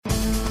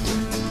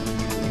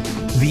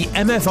The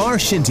MFR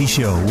Shinty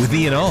Show with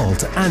Ian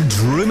Auld and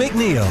Drew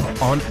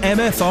McNeil on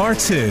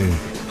MFR2.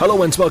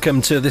 Hello and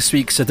welcome to this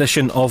week's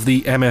edition of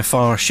the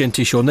MFR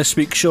Shinty Show. On this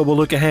week's show we'll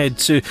look ahead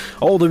to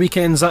all the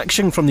weekend's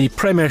action from the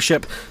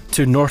Premiership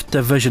to North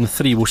Division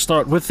 3. We'll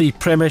start with the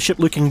Premiership,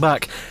 looking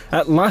back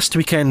at last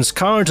weekend's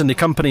card in the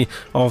company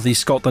of the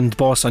Scotland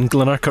boss and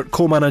Glenurquhart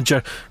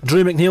co-manager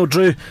Drew McNeil.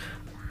 Drew,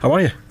 how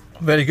are you?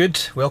 Very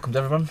good. Welcome to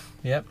everyone.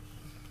 Yep.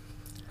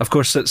 Of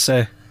course, it's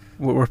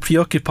we're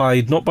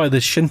preoccupied not by the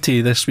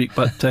Shinty this week,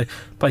 but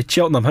by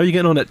Cheltenham. How are you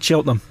getting on at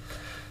Cheltenham?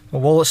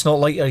 Well, it's not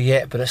lighter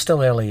yet, but it's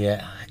still early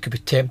yet. I could be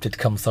tempted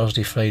come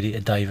Thursday, Friday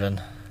to dive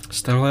in.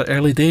 Still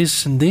early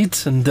days indeed,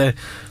 and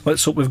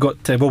let's hope we've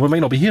got. Well, we might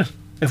not be here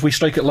if we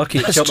strike it lucky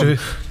at Cheltenham.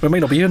 True. We might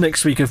not be here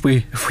next week if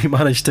we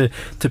manage to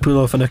pull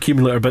off an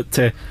accumulator,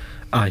 but.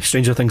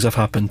 Stranger things have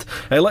happened.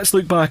 Let's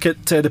look back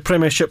at the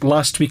Premiership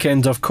last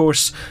weekend. Of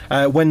course,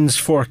 wins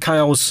for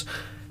Kyles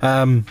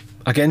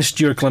against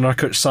your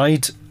Glenurquhart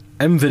side.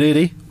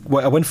 Inveraray,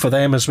 a win for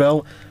them as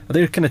well.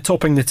 They're kind of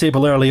topping the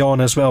table early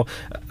on as well.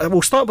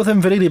 We'll start with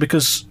Inveraray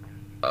because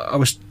I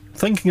was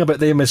thinking about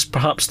them as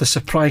perhaps the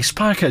surprise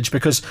package,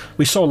 because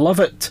we saw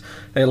Lovett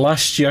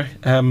last year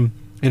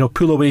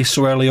pull away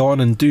so early on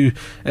and do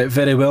it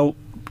very well.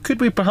 Could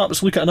we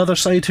perhaps look at another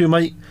side who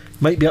might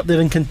be up there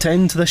and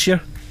contend this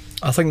year?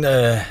 I think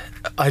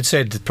I'd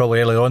said probably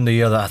earlier on in the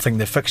year that I think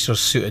the fixtures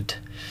suited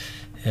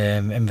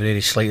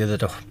Inveraray slightly.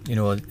 That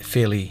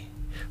fairly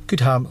good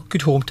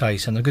home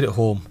ties, and they're good at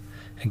home.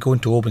 And going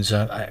to Oban's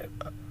a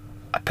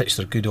pitch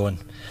they're good on.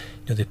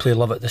 They play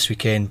Lovett this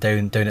weekend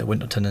down at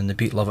Winterton, and they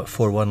beat Lovett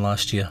 4-1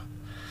 last year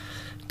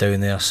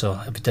down there.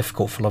 So it'd be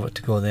difficult for Lovett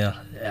to go there.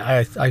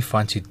 I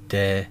fancied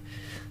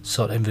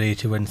sort of Inveraray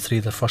to win 3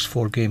 of the first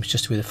 4 games,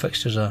 just the way the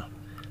fixtures are.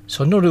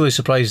 So I'm not really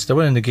surprised. They're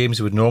winning the games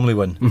they would normally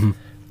win. Mm-hmm.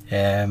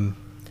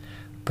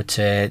 But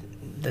they're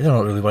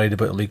not really worried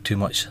about the league too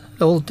much.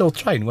 They'll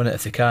try and win it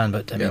if they can,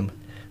 but I mean,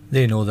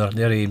 they know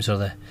their aims are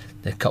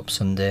the cups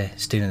and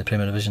staying in the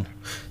Premier Division.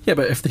 Yeah,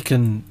 but if they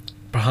can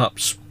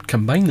perhaps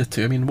combine the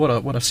two, I mean,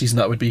 what a season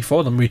that would be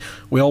for them.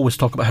 We always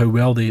talk about how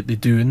well they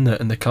do in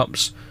the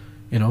cups.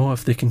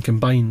 If they can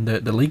combine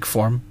the league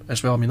form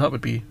as well, I mean, that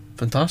would be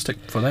fantastic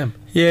for them.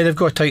 Yeah, they've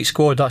got a tight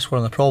squad. That's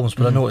one of the problems.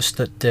 But I noticed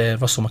that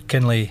Russell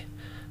McKinley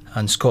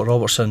and Scott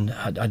Robertson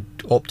had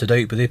opted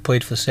out, but they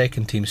played for the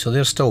second team, so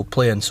they're still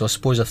playing. So I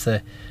suppose if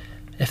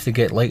they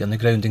get light on the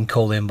ground, and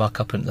call them back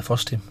up into the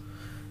first team.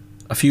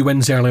 A few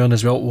wins early on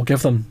as well will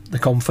give them the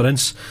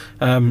confidence.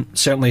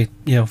 Certainly,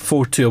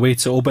 4-2 away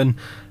to Oban.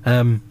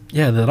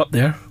 They're up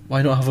there.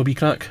 Why not have a wee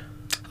crack?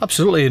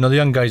 Absolutely. The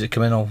young guys that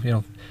come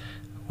in,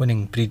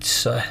 winning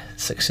breeds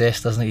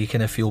success, doesn't it? You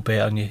kind of feel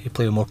better and you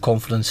play with more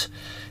confidence.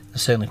 They're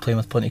certainly playing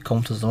with plenty of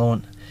confidence at the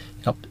moment.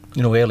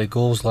 Early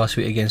goals last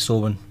week against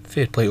Oban.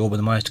 Fair play to Oban,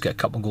 they managed to get a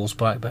couple of goals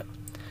back, but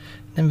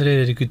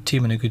Inveraray are a good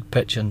team and a good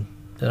pitch, and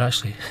they're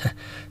actually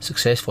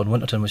successful in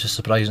Winterton, which is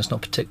surprising. It's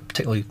not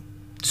particularly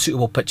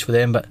suitable pitch for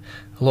them, but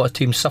a lot of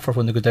teams suffer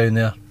when they go down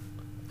there.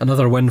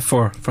 Another win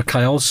for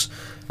Kyles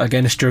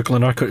against your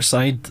Glenurquhart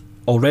side.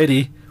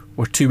 Already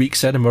we're 2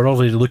 weeks in and we're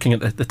already looking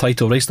at the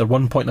title race. They're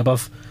 1 point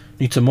above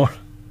Newtonmore.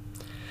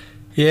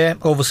 Yeah,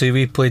 obviously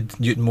we played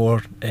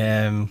Newtonmore,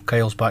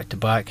 Kyles back to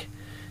back.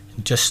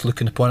 Just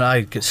looking upon it,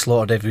 I get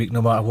slaughtered every week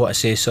no matter what I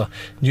say, so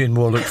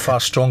Newtonmore looked far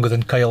stronger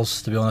than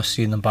Kyles, to be honest,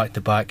 seeing them back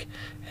to back.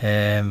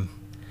 I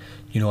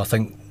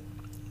think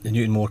the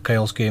Newtonmore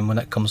Kyles game, when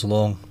it comes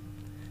along,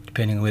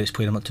 depending on where it's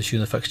played, I'm not too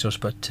sure the fixtures,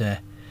 but and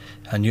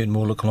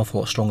Newtonmore look an awful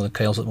lot stronger than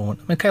Kyles at the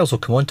moment. I mean, Kyles will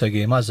come on to a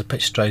game as the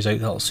pitch dries out.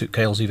 That'll suit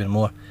Kyles even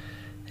more.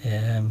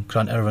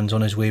 Grant Irvin's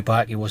on his way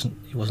back. He wasn't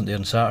there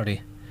on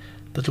Saturday,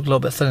 but looked a little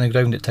bit thin on the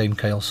ground at time,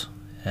 Kyles.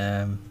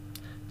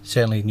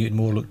 Certainly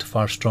Newtonmore looked a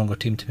far stronger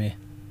team to me.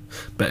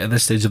 But at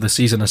this stage of the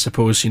season, I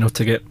suppose,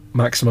 to get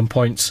maximum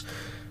points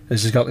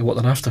is exactly what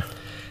they're after.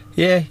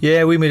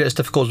 Yeah, we made it as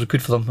difficult as we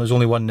could for them. It was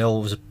only 1-0.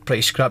 It was a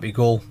pretty scrappy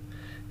goal.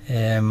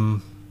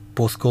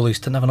 Both goalies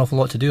didn't have an awful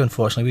lot to do,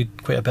 unfortunately. We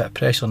had quite a bit of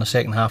pressure in the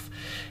second half.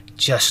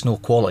 Just no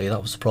quality,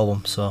 that was the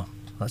problem. So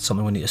that's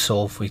something we need to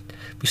solve. We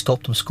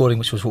stopped them scoring,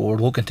 which was what we were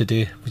looking to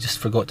do. We just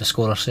forgot to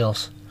score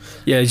ourselves.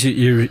 Yeah, as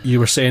you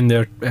were saying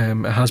there,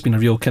 it has been a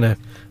real kind of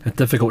a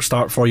difficult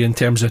start for you in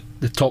terms of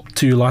the top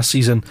 2 last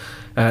season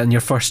in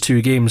your first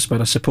 2 games,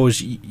 but I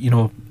suppose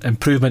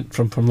improvement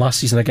from last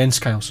season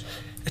against Kyles.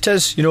 It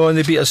is, and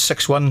they beat us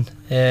 6-1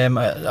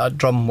 at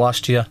Drum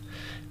last year.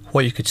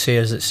 What you could say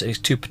is it's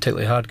 2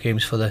 particularly hard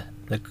games for the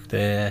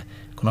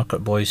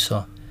Glenurquhart boys,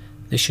 so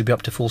they should be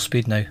up to full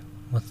speed now.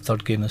 With the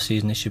 3rd game of the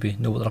season, they should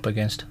know what they're up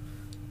against.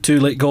 2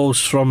 late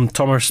goals from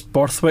Thomas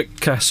Borthwick.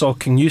 Saw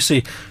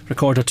Kingussie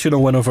record a 2-0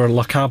 win over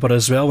Lochaber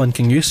as well, and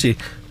Kingussie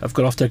have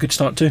got off to a good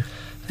start too.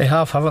 They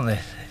have, haven't they?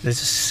 They're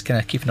just kind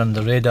of keeping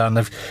under the radar, and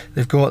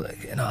they've got,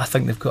 I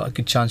think they've got a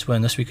good chance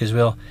winning this week as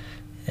well.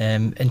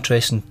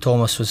 Interesting,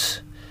 Thomas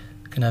was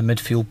kind of a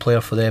midfield player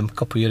for them a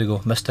couple of years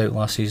ago, missed out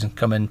last season,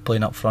 come in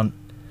playing up front,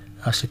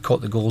 actually caught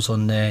the goals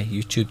on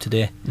YouTube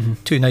today.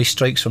 2 nice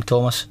strikes from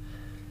Thomas.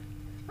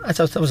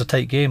 That was a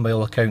tight game by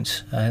all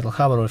accounts.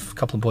 Lochaber with a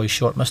couple of boys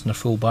short, missing their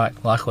full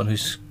back, Lachlan,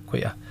 who's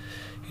quite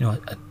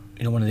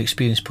one of the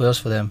experienced players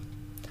for them.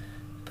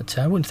 But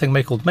I wouldn't think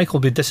Michael will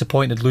be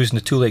disappointed losing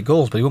the 2 late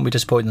goals, but he won't be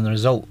disappointed in the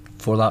result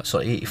for that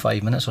sort of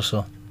 85 minutes or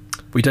so.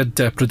 We did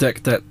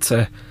predict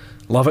that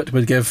Lovett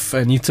would give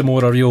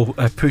Newtonmore a real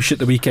push at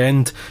the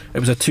weekend. It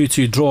was a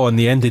 2-2 draw in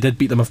the end. They did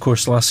beat them, of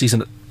course, last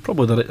season at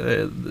probably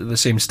the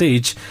same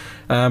stage,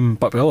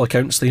 but by all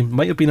accounts they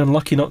might have been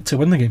unlucky not to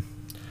win the game.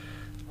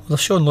 Well, they've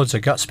shown loads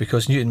of guts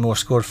because Newtonmore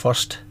scored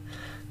first,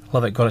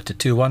 Lovett got it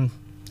to 2-1,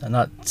 and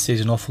that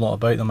says an awful lot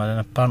about them. And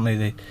apparently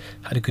they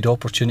had a good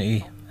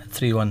opportunity at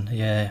 3-1.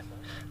 Yeah,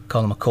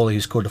 Colin McCauley,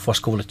 who scored the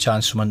first goal, a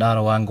chance from a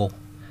narrow angle,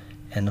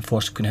 and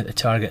unfortunately couldn't hit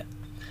the target.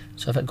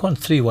 So if it had gone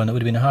 3-1, it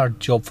would have been a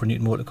hard job for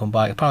Newtonmore to come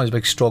back. Apparently there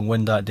was a big strong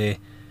wind that day.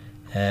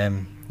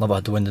 Lovett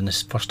had the wind in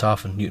the first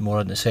half and Newtonmore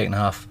had in the second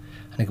half.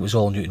 I think it was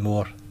all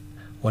Newtonmore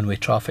one-way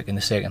traffic in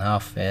the second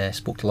half.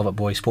 Spoke to Lovett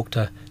boy, spoke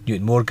to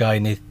Newtonmore guy,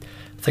 and I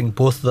think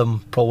both of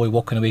them probably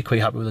walking away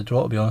quite happy with the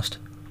draw, to be honest.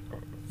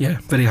 Yeah,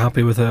 very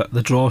happy with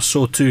the draw.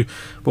 So too,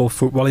 well,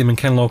 for William and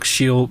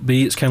Kinlochshiel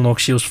B, it's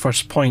Kinlochshiel's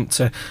first point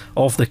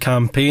of the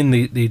campaign.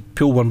 They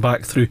pull one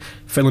back through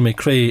Philly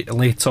McRae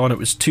late on. It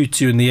was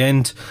 2-2 in the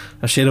end.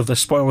 A share of the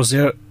spoils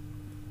there.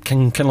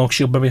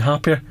 Kinlochshiel maybe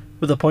happier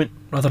with the point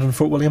rather than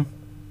Fort William?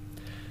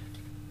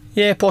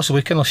 Yeah,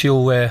 possibly.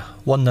 Kinlochshiel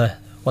won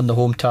the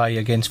home tie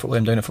against Fort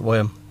William down at Fort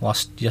William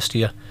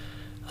yesterday.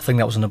 I think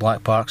that was in the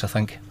Black Parks, I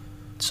think.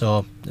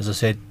 So, as I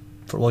said,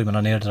 Fort William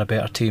and Nairn are a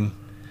better team.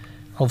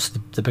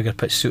 Obviously the bigger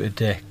pitch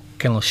suited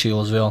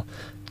Kinlochshiel as well.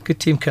 Good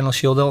team,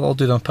 Kinlochshiel. They'll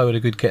do them power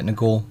of good getting a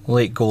goal.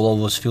 Late goal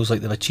always feels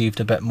like they've achieved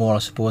a bit more, I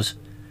suppose.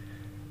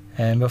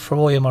 But Fort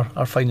William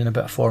are finding a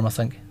bit of form, I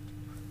think.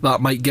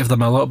 That might give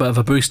them a little bit of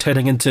a boost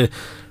heading into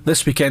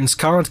this weekend's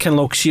card.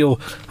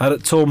 Kinlochshiel are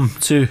at home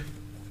to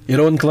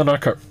your own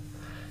Glenurquhart.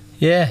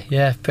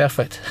 Yeah,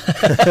 perfect.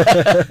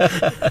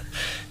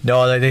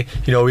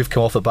 No, we've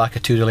come off the back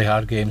of 2 really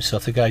hard games, so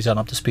if the guys aren't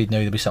up to speed now,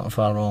 there'll be something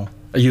far wrong.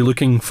 Are you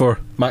looking for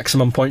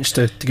maximum points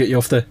to get you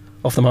off the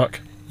mark?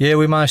 Yeah,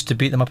 we managed to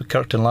beat them up at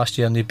Kirkton last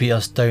year, and they beat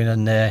us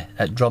down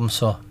at Drum,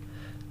 so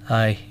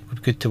it would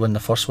be good to win the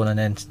first one and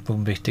then we'll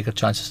maybe take our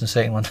chances in the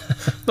second one.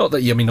 Not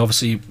that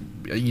obviously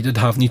you did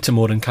have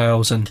Newtonmore and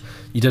Kyles and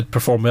you did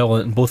perform well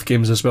in both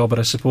games as well, but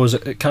I suppose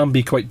it can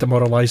be quite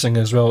demoralising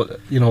as well,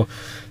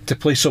 to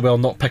play so well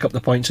and not pick up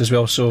the points as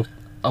well. So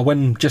a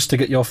win just to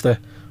get you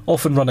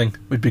off and running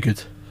would be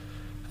good.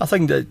 I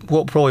think that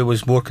what probably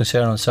was more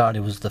concerning on Saturday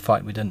was the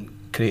fact we didn't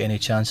create any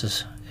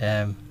chances.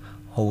 I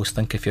always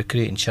think if you're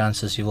creating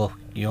chances, you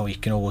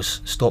can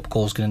always stop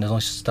goals going in as long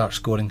as you start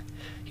scoring.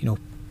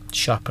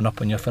 Sharpen up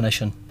when you're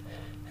finishing.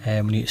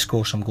 We need to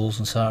score some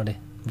goals on Saturday.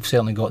 We've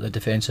certainly got the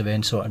defensive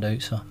end sorted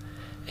out, so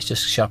it's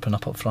just sharpening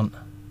up front.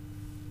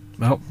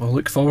 Well, we'll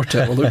look forward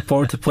to it. We'll look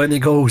forward to plenty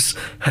of goals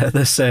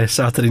this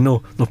Saturday.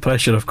 No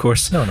pressure, of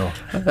course. No.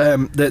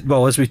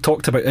 Well, as we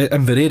talked about,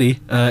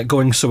 Inveraray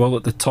going so well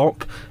at the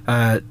top.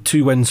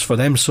 2 wins for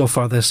them so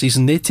far this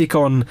season. They take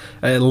on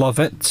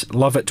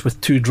Lovett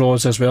with 2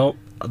 draws as well.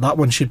 That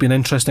one should be an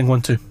interesting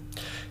one too.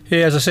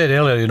 Yeah, as I said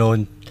earlier,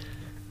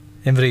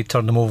 Inveraray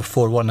turned them over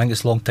 4-1. I think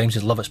it's a long time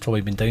since Lovett's probably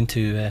been down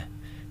to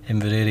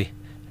Inveraray.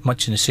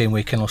 Much in the same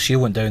way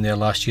Kinlochshiel went down there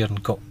last year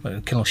and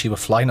Kinlochshiel were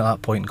flying at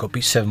that point and got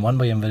beat 7-1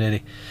 by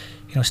Inveraray.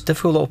 It's a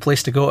difficult little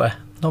place to go to.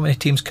 Not many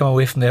teams come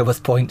away from there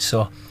with points,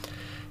 so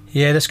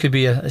yeah, this could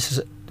be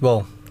Lovett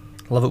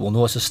will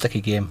know it's a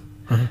sticky game.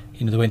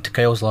 Mm-hmm. They went to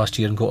Kyles last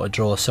year and got a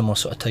draw a similar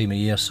sort of time of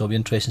year, so it'll be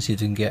interesting to see if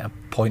they can get a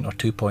point or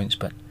 2 points.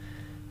 But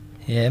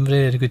yeah,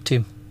 Inveraray are a good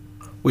team.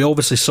 We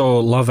obviously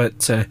saw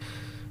Lovett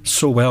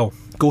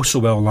go so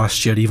well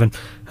last year even.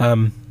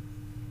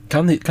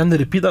 Can they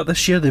repeat that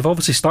this year? They've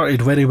obviously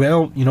started very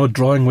well,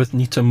 drawing with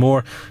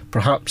Newtonmore.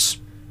 Perhaps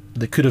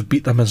they could have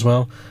beat them as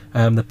well.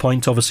 The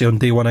point obviously on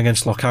day one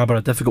against Lochaber,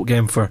 a difficult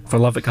game for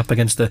Lovett up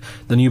against the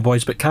new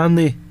boys, but can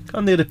they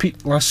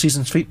repeat last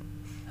season's feat?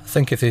 I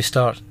think if they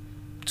start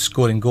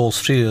scoring goals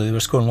freely, they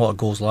were scoring a lot of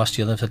goals last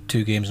year. They've had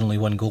 2 games and only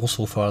 1 goal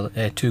so far,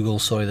 2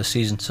 goals this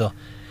season, so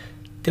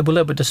they'll be a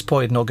little bit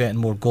disappointed not getting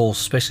more goals,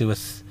 especially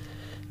with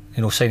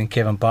signing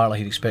Kevin Bartlett.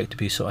 You'd expect to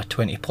be sort of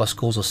 20 plus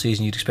goals a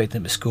season. You'd expect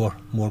them to score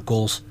more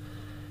goals.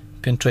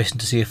 Be interesting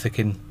to see if they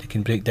can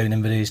break down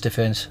Inveraray's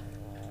defence.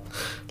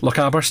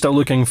 Lochaber still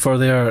looking for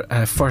their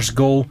first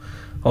goal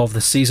of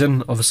the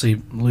season,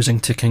 obviously losing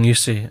to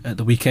Kingussie at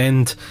the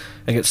weekend.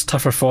 It gets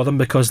tougher for them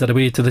because they're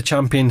away to the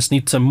champions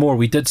Newtonmore.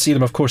 We did see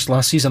them of course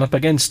last season up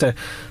against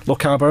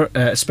Lochaber,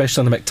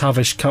 especially in the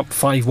McTavish Cup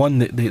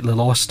 5-1 they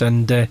lost,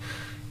 and it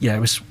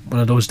was one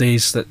of those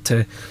days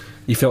that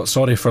you felt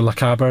sorry for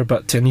Lochaber,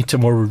 but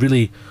Newtonmore were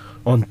really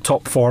on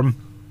top form.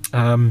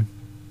 Can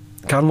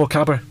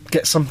Lochaber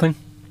get something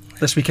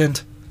this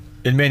weekend?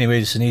 In many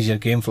ways it's an easier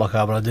game for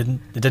Lochaber.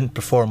 They didn't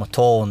perform at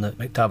all in the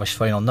McTavish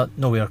final,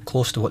 nowhere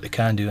close to what they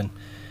can do, and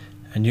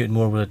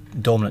Newtonmore were a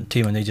dominant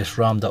team and they just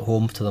rammed it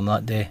home to them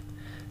that day.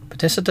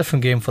 But it's a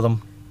different game for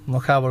them.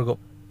 Lochaber got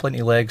plenty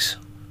of legs.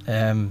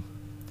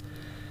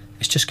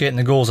 It's just getting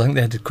the goals. I think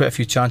they had quite a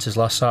few chances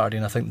last Saturday,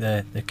 and I think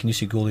the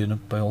Kingussie goalie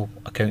by all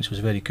accounts was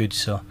very good,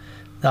 so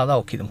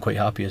that'll keep them quite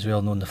happy as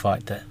well, knowing the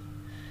fact that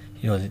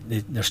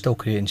they're still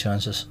creating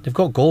chances. They've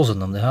got goals in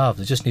them.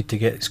 They just need to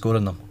get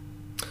scoring them.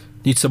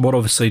 Need some more,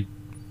 obviously.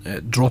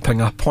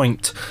 Dropping a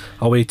point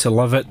away to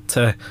love it.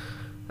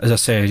 As I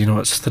say,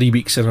 it's 3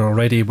 weeks in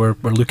already. We're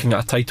looking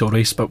at a title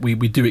race, but we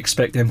do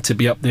expect them to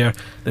be up there.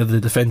 They're the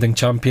defending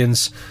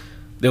champions.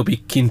 They'll be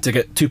keen to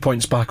get 2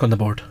 points back on the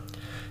board.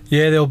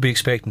 Yeah, they'll be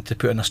expecting to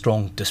put in a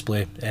strong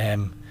display.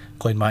 Glenn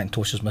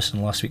McIntosh was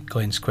missing last week.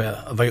 Glenn's quite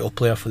a vital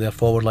player for their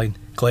forward line.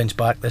 Glenn's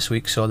back this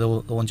week, so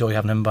they'll enjoy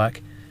having him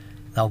back.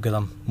 That'll give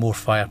them more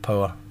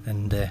firepower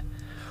and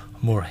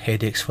more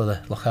headaches for the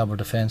Lochaber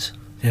defence.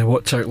 Yeah,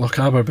 watch out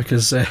Lochaber,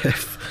 because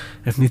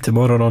if Need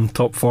Tomorrow are on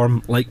top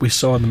form like we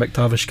saw in the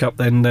McTavish Cup,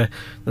 then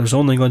there's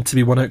only going to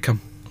be one outcome.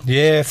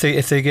 Yeah,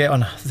 if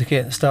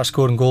they start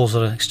scoring goals,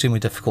 they're an extremely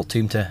difficult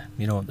team to.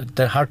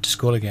 They're hard to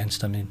score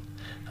against. I mean,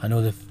 I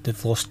know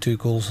they've lost 2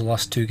 goals the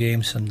last 2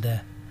 games,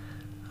 and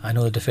I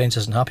know the defence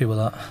isn't happy with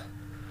that.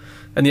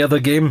 In the other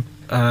game,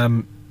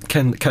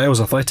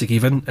 Kyle's Athletic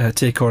even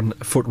take on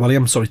Fort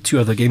William. Sorry, 2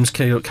 other games.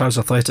 Kyle's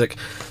Athletic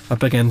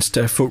up against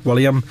Fort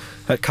William.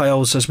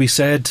 Kyle's, as we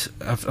said,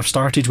 have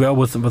started well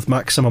with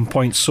maximum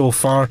points so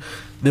far.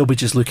 They'll be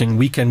just looking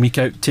week in, week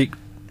out, take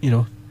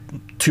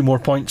 2 more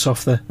points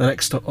off the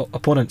next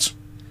opponents.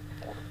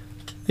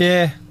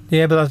 Yeah,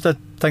 but I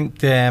think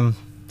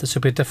this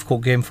will be a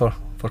difficult game for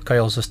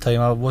Kyle's this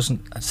time. I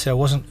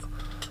wasn't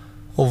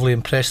overly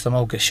impressed.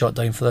 I'll get shot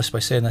down for this by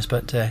saying this,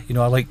 but I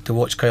like to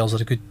watch Kyle's.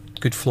 They're a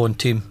good flowing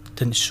team.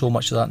 Didn't show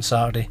much of that on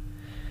Saturday,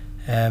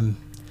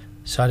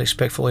 so I'd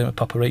expect Fort William to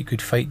put up a right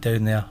good fight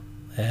down there.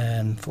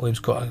 Fort William's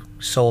got a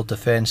solid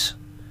defence.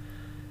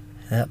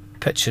 That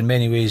pitch in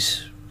many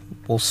ways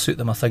will suit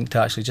them, I think, to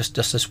actually just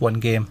this one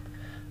game.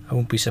 I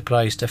won't be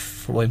surprised if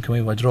Fort William come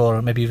away with a draw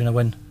or maybe even a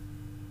win.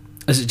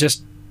 Is it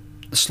just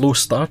slow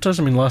starters?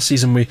 I mean, last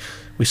season we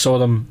saw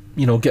them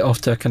get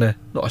off to a kind of,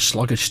 not a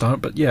sluggish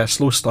start, but yeah, a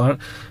slow start.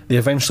 They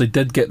eventually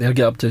did get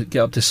up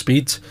to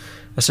speed.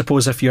 I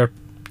suppose if you're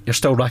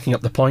still racking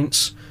up the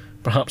points,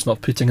 perhaps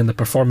not putting in the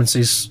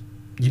performances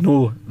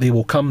they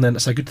will come, then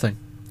it's a good thing.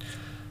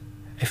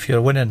 If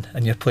you're winning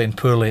and you're playing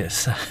poorly,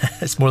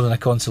 it's more than a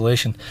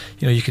consolation.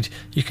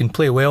 You can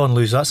play well and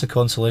lose, that's a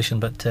consolation,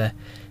 but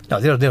no,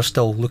 they're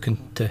still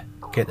looking to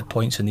get the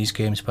points in these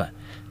games. But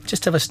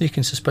just have a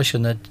sneaking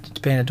suspicion that,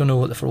 I don't know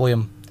what the Fort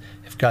William,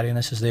 if Gary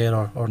Innes is there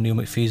or Neil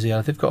McPhee's there,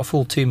 if they've got a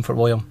full team for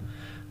William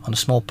on a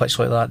small pitch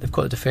like that, they've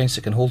got a defence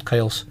that can hold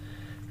Kyle's,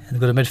 and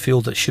they've got a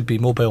midfield that should be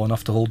mobile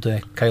enough to hold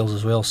Kyle's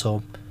as well.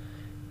 So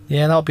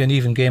yeah, that'll be an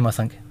even game, I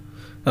think.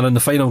 And in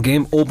the final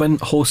game, Oban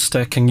host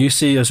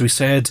Kingussie. As we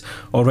said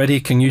already,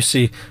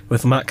 Kingussie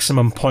with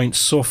maximum points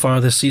so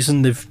far this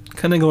season. They've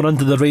kind of gone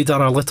under the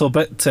radar a little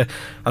bit.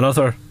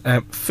 Another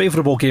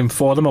favourable game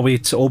for them away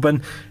to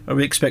Oban. Are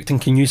we expecting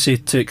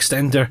Kingussie to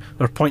extend their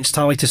points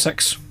tally to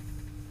 6?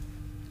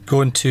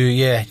 I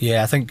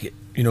think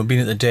being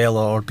at the Dell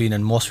or being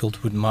in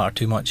Mossfield wouldn't matter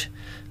too much.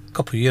 A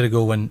couple of years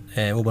ago when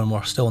Oban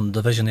were still in the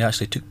division, they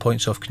actually took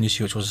points off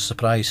Kingussie, which was a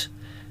surprise.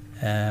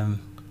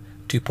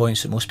 2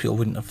 points that most people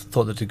wouldn't have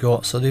thought that they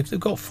got. So they've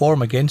got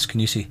form against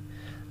Kingussie.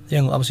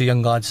 That was the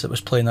young lads that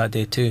was playing that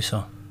day too.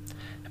 So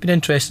it's been an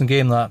interesting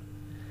game. That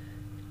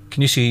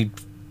Kingussie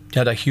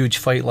had a huge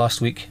fight last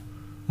week,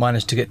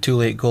 managed to get 2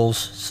 late goals,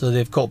 so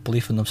they've got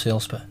belief in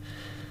themselves. But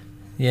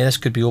yeah, this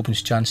could be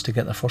Oban's chance to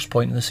get their first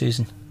point of the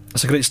season.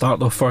 It's a great start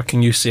though for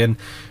Kingussie,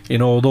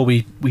 and although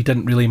we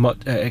didn't really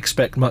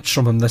expect much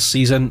from them this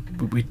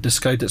season, we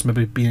described it as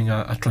maybe being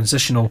a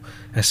transitional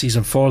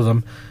season for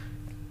them.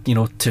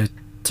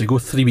 To go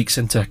 3 weeks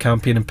into a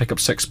campaign and pick up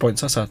 6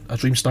 points, that's a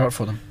dream start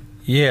for them.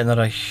 Yeah, and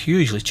they're a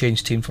hugely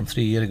changed team from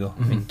 3 years ago.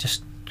 I mean,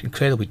 just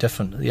incredibly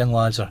different. The young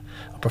lads are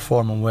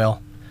performing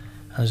well.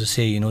 As I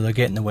say, they're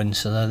getting the wins,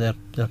 so they're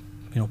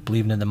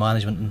believing in the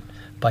management and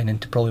buying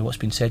into probably what's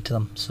been said to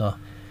them. So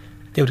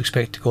they would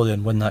expect to go there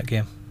and win that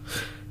game.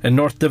 In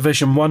North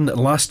Division 1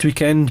 last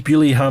weekend,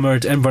 Beauly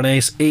hammered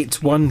Inverness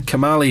 8-1.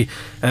 Kamali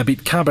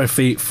beat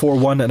Caberfeid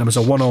 4-1, and it was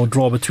a 1-1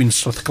 draw between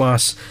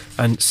Strathclass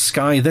and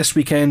Skye. This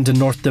weekend in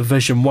North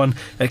Division 1,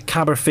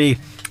 Caberfeid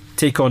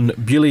take on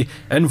Beauly,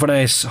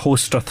 Inverness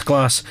host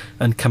Strathclass,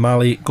 and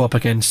Kamali go up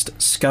against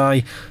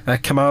Skye.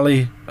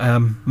 Kamali,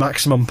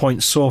 maximum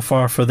points so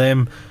far for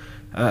them.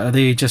 Are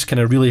they just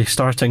kind of really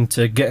starting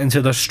to get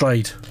into their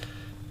stride?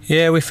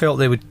 Yeah, we felt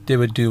they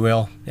would do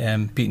well.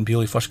 Beating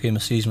Beauly first game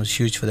of the season was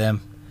huge for them.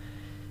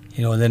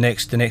 The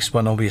next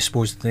one will be, I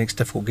suppose, the next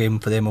difficult game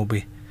for them will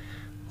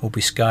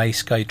be Skye.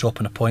 Skye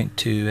dropping a point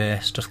to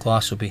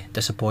Strathclass will be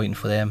disappointing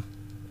for them.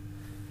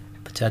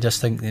 But I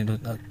just think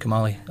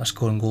Kamali are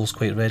scoring goals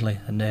quite readily,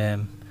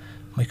 and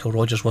Michael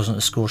Rogers wasn't on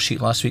the score sheet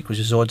last week, which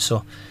is odd.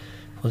 So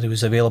whether he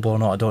was available or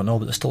not, I don't know.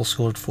 But they still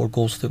scored 4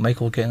 goals without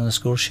Michael getting on the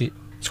score sheet.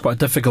 It's quite a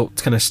difficult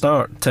kind of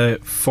start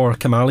for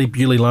Kamali.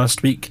 Beauly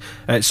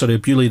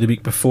Beauly the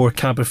week before,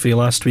 Caberfeid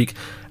last week,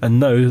 and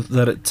now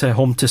they're at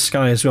home to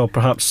Skye as well.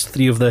 Perhaps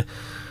 3 of the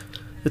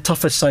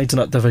toughest sides in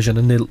that division,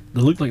 and they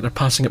look like they're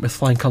passing it with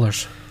flying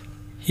colours.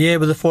 Yeah,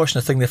 but the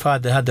fortunate thing they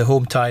had the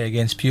home tie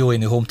against Bewley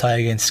and the home tie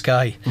against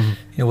Skye.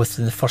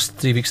 Within the first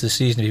 3 weeks of the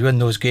season, if you win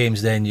those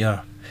games, then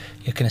you're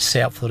kind of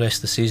set up for the rest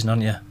of the season,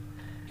 aren't you?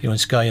 And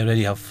Skye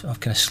already have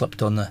kind of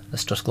slipped on the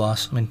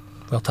Strathglass. I mean,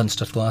 well done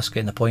Strathglass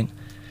getting the point.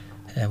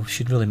 We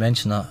should really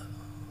mention that,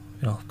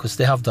 because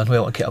they have done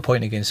well to get a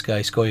point against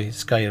Skye.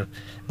 Skye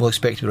will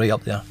expect to be right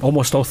up there.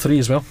 Almost all 3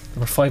 as well.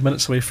 They were 5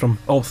 minutes away from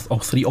all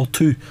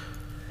 2.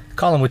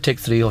 Callum would take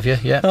 3 of you,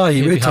 yeah. Oh,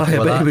 he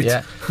would.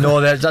 Yeah.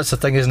 No, that's the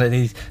thing, isn't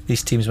it?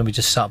 These teams maybe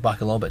just sat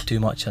back a little bit too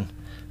much, and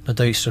no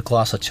doubt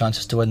Strathglass had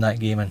chances to win that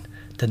game and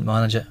didn't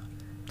manage it.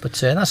 But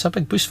that's a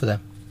big boost for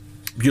them.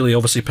 Bewley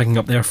obviously picking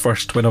up their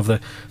first win of the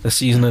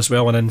season as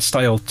well, and in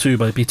style too,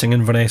 by beating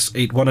Inverness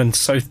 8-1 in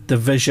South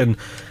Division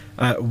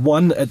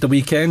 1 at the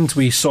weekend.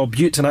 We saw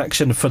Bute in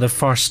action for the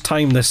first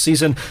time this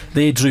season.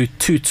 They drew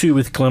 2-2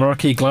 with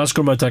Glenorchy.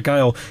 Glasgow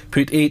Argyll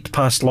put 8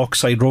 past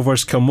Lochside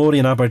Rovers. Kilmorey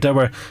and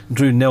Aberdour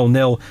drew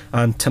 0-0,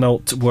 and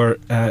Tynalt were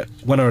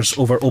winners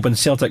over Oban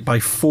Celtic by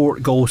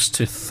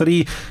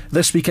 4-3.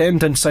 This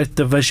weekend in South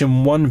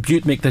Division 1,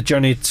 Bute make the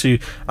journey to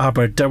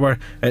Aberdour.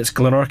 It's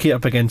Glenorchy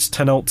up against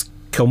Tynalt.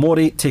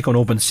 Kilmorey take on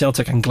Oban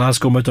Celtic, and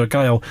Glasgow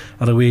Argyll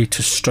are away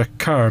to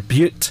Stracar.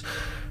 Bute,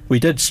 we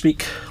did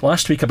speak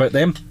last week about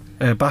them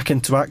back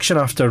into action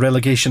after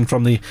relegation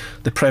from the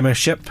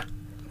Premiership.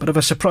 Bit of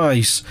a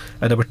surprise.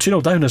 They were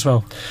 2-0 down as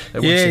well.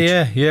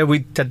 Yeah. We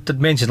did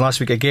mention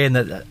last week again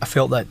that I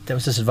felt that there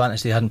was this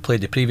advantage they hadn't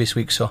played the previous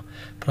week, so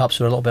perhaps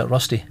they were a little bit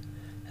rusty.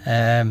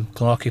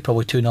 Glenorchy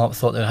probably 2-0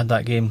 thought they had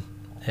that game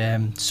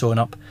sewn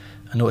up.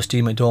 I noticed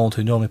Dean McDonald,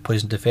 who normally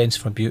plays in defence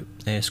for Bute,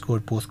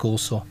 scored both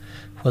goals, so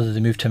whether they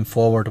moved him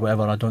forward or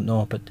whatever, I don't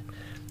know. But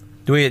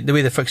the way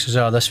the fixtures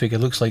are this week, it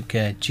looks like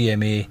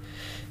GMA,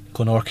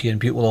 Glenorchy and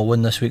Bute will all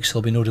win this week, so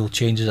there'll be no real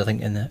changes, I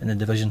think, in the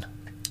division.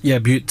 Yeah,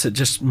 Bute, it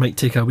just might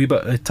take a wee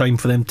bit of time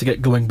for them to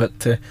get going,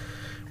 but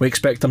we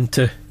expect them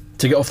to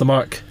get off the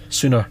mark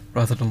sooner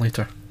rather than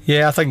later.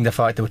 Yeah, I think the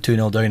fact they were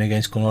 2-0 down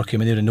against Glenorchy, I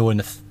mean, they would have known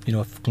if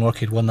Glenorchy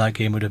had won that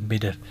game, would have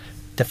made it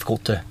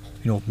difficult to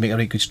make a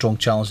right good strong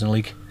challenge in the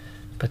league.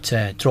 But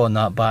drawing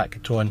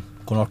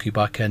Glenorchy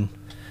back in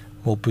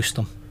will boost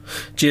them.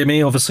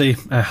 GMA obviously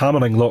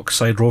hammering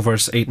Lochside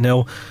Rovers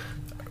 8-0.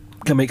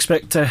 Can we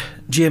expect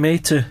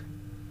GMA to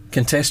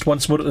contest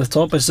once more at the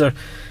top? Is there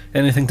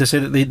anything to say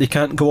that they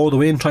can't go all the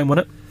way and try and win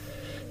it?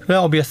 Well,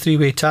 it'll be a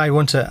 3-way tie,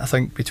 won't it? I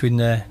think between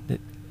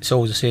it's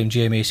always the same.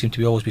 GMA seem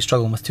to always be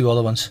struggling with 2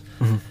 other ones.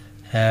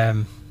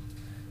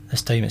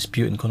 This time it's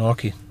Bute and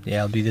Glenorchy.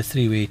 Yeah, it'll be the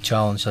 3-way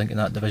challenge, I think, in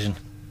that division.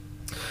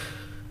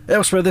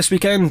 Elsewhere this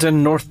weekend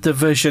in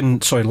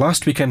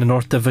last weekend in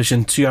North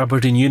Division 2,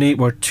 Aberdeen Uni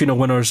were 2-0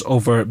 winners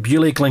over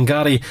Bewley.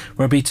 Glengarry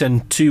were beaten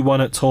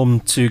 2-1 at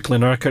home to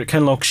Glenurquhart.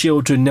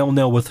 Kinlochshiel drew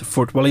 0-0 with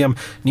Fort William.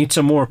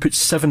 Newtonmore put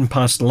 7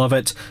 past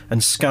Lovett,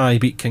 and Skye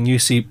beat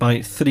Kingussie by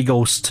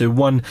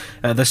 3-1.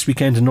 This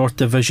weekend in North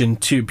Division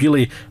 2,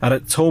 Bewley are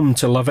at home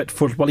to Lovett.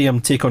 Fort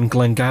William take on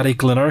Glengarry.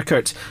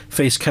 Glenurquhart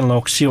face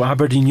Kinlochshiel.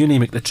 Aberdeen Uni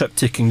make the trip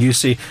to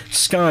Kingussie.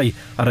 Skye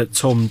are at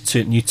home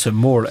to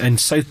Newtonmore. In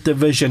South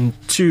Division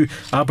 2,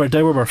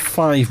 Aberdour were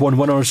 5-1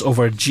 winners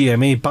over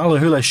GMA.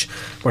 Ballachulish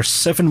were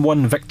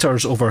 7-1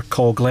 victors over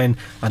Colglen,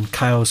 and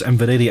Kyles,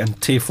 Inveraray and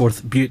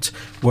Tayforth. Bute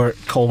were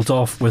called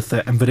off, with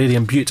Inveraray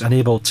and Bute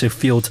unable to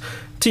field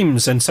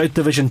teams. In South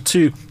Division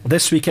 2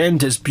 this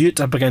weekend is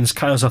Bute up against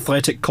Kyles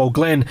Athletic.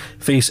 Colglen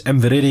face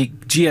Inveraray.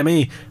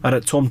 GMA are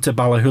at home to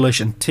Ballachulish,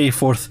 and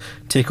Tayforth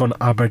take on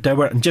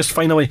Aberdour. And just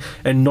finally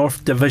in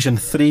North Division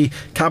 3,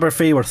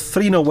 Caberfay were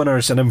 3-0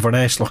 winners in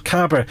Inverness.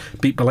 Lochaber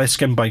beat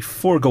Boleskine by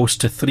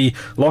 4-3.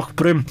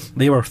 Lochbroom,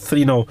 they were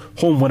 3-0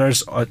 home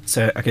winners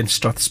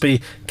against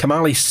Strathspey.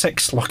 Camally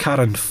 6,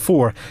 Lochcarron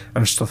 4,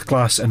 and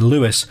Strathglass and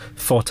Lewis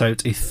fought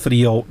out a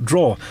 3-0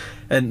 draw.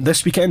 In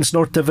this weekend's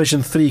North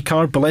Division 3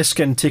 card,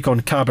 Boleskine take on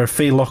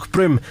Caberfay.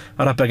 Lochbroom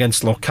are up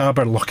against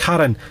Lochaber.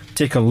 Lochcarron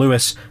take on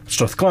Lewis.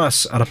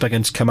 Strathglass are up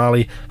against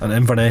Camally, and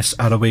Inverness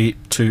are away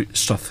to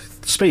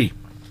Strathspey.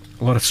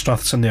 A lot of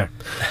Straths in there.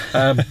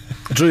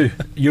 Drew,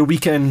 your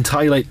weekend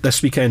highlight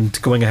this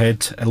weekend going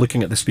ahead,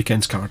 looking at this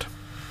weekend's card.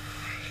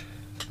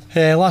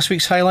 Last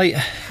week's highlight,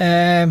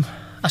 I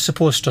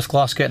suppose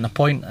Strathglass getting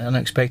an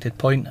unexpected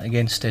point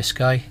against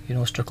Skye.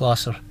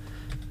 Strathglass are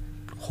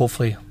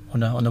hopefully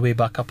on the way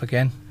back up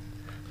again.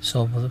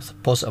 So with a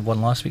positive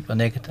one last week, a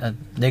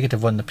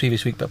negative one the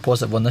previous week, but a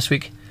positive one this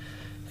week.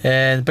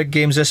 The big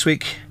games this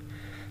week,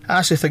 I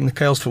actually think the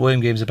Kyles Fort William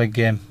game is a big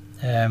game.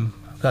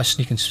 I've got a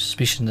sneaking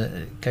suspicion that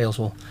Kyles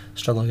will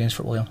struggle against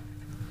Fort William.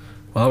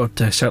 Well, I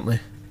would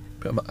certainly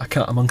put a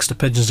cat amongst the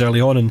pigeons early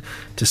on, and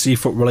to see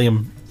Fort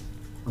William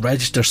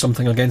register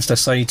something against a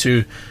side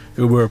who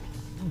were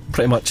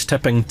pretty much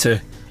tipping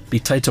to be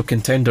title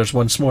contenders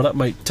once more, that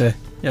might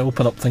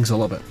open up things a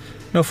little bit.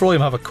 No, Fort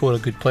William have a core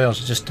of good players.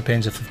 It just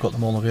depends if they've got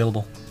them all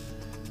available.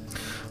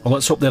 Well,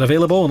 let's hope they're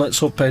available, and let's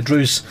hope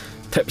Drew's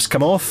tips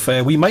come off.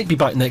 We might be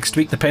back next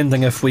week,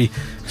 depending if we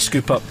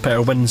scoop up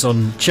wins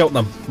on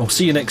Cheltenham. We'll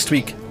see you next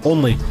week,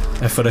 only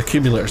if our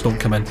accumulators don't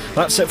come in.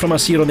 That's it from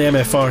us here on the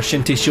MFR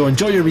Shinty Show.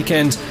 Enjoy your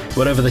weekend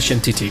wherever the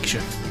Shinty takes you.